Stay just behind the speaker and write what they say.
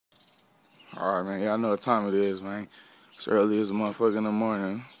Alright, man. Y'all know what time it is, man. It's early as a motherfucker in the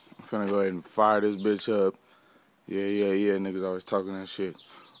morning. I'm finna go ahead and fire this bitch up. Yeah. Niggas always talking that shit.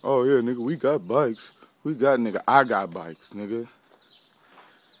 Oh, yeah, nigga, we got bikes. I got bikes, nigga.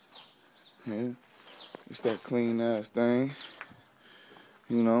 Yeah. It's that clean ass thing.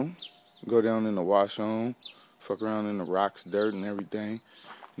 You know, go down in the wash on, fuck around in the rocks, dirt, and everything.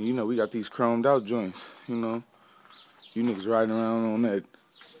 And you know, we got these chromed out joints, you know. You niggas riding around on that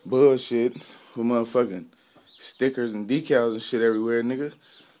bullshit with motherfucking stickers and decals and shit everywhere, nigga.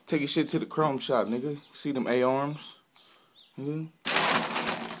 Take your shit to the chrome shop, nigga. See them A-arms? Nigga.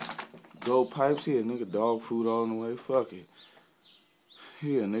 Gold pipes here, nigga. Dog food all in the way. Fuck it.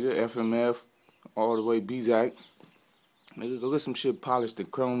 Here, nigga. FMF all the way. BZAC. Nigga, go get some shit polished and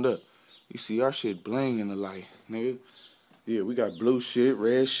chromed up. You see our shit bling in the light, nigga. Yeah, we got blue shit,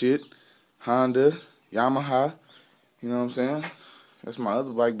 red shit, Honda, Yamaha. You know what I'm saying? That's my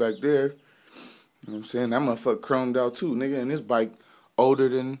other bike back there. You know what I'm saying? That motherfucker chromed out too, nigga. And this bike older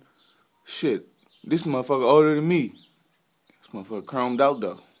than shit. This motherfucker older than me. This motherfucker chromed out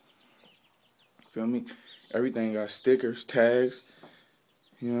though. Feel me? Everything got stickers, tags.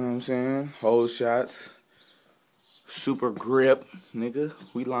 You know what I'm saying? Hole shots. Super grip, nigga.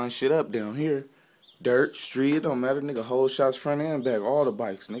 We line shit up down here. Dirt, street, it don't matter, nigga. Hole shots front and back. All the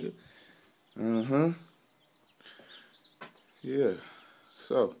bikes, nigga. Yeah.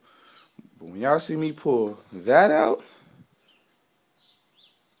 So, but when y'all see me pull that out,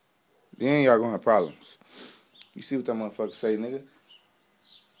 then y'all gonna have problems. You see what that motherfucker say, nigga?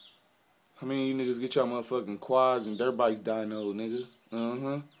 How many of you niggas get y'all motherfucking quads and dirt bikes dyno, nigga?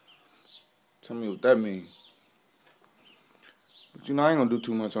 Tell me what that mean. But you know, I ain't gonna do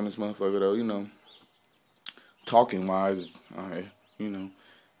too much on this motherfucker though, you know. Talking wise, alright, you know.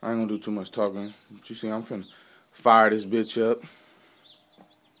 I ain't gonna do too much talking. But you see, I'm finna fire this bitch up.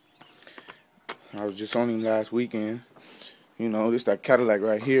 I was just on him last weekend. You know, this that Cadillac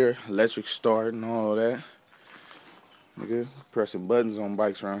right here, electric start and all that. Nigga, pressing buttons on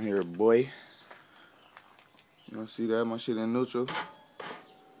bikes around here, boy. Y'all see that? My shit in neutral.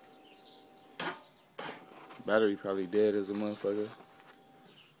 Battery probably dead as a motherfucker.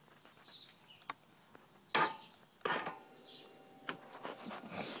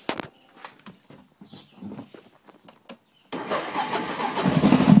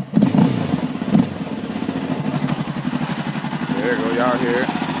 There go, y'all here.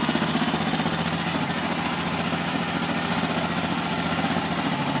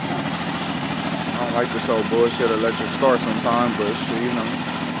 I don't like this old bullshit electric start sometimes, but shit, you know,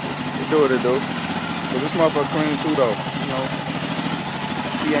 it do what it do. But this motherfucker clean too though, you know.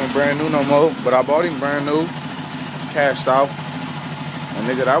 He ain't brand new no more, but I bought him brand new, cashed out. And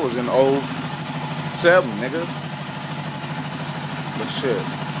nigga, that was in 07, nigga. But shit,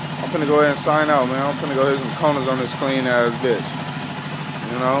 I'm finna go ahead and sign out, man. I'm finna go hit some corners on this clean ass bitch.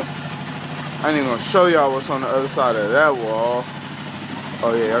 You know? I ain't even gonna show y'all what's on the other side of that wall.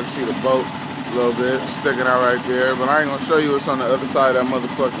 Oh yeah, I can see the boat a little bit sticking out right there. But I ain't gonna show you what's on the other side of that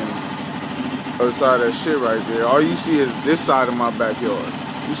motherfucking other side of that shit right there. All you see is this side of my backyard.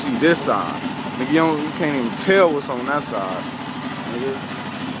 You see this side. Nigga, you can't even tell what's on that side. Nigga.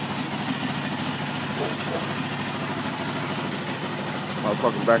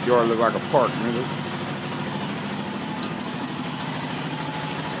 Motherfucking backyard look like a park, nigga.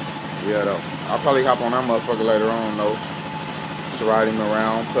 Yeah, though. I'll probably hop on that motherfucker later on, though. Just ride him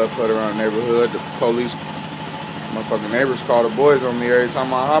around, put around the neighborhood. The police, motherfucking neighbors call the boys on me every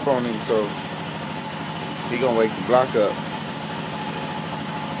time I hop on him, so he gonna wake the block up.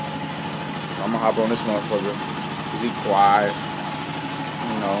 I'ma hop on this motherfucker. Cause he quiet.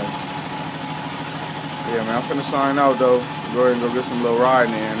 You know. Yeah, man, I'm finna sign out though. Go ahead and go get some little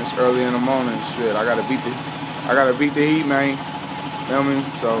riding in. It's early in the morning. Shit, I gotta beat the heat, man. Feel me?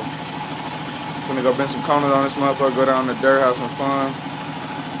 So I'm finna go bend some corners on this motherfucker, go down to the dirt, have some fun.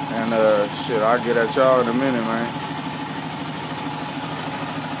 And shit, I'll get at y'all in a minute, man.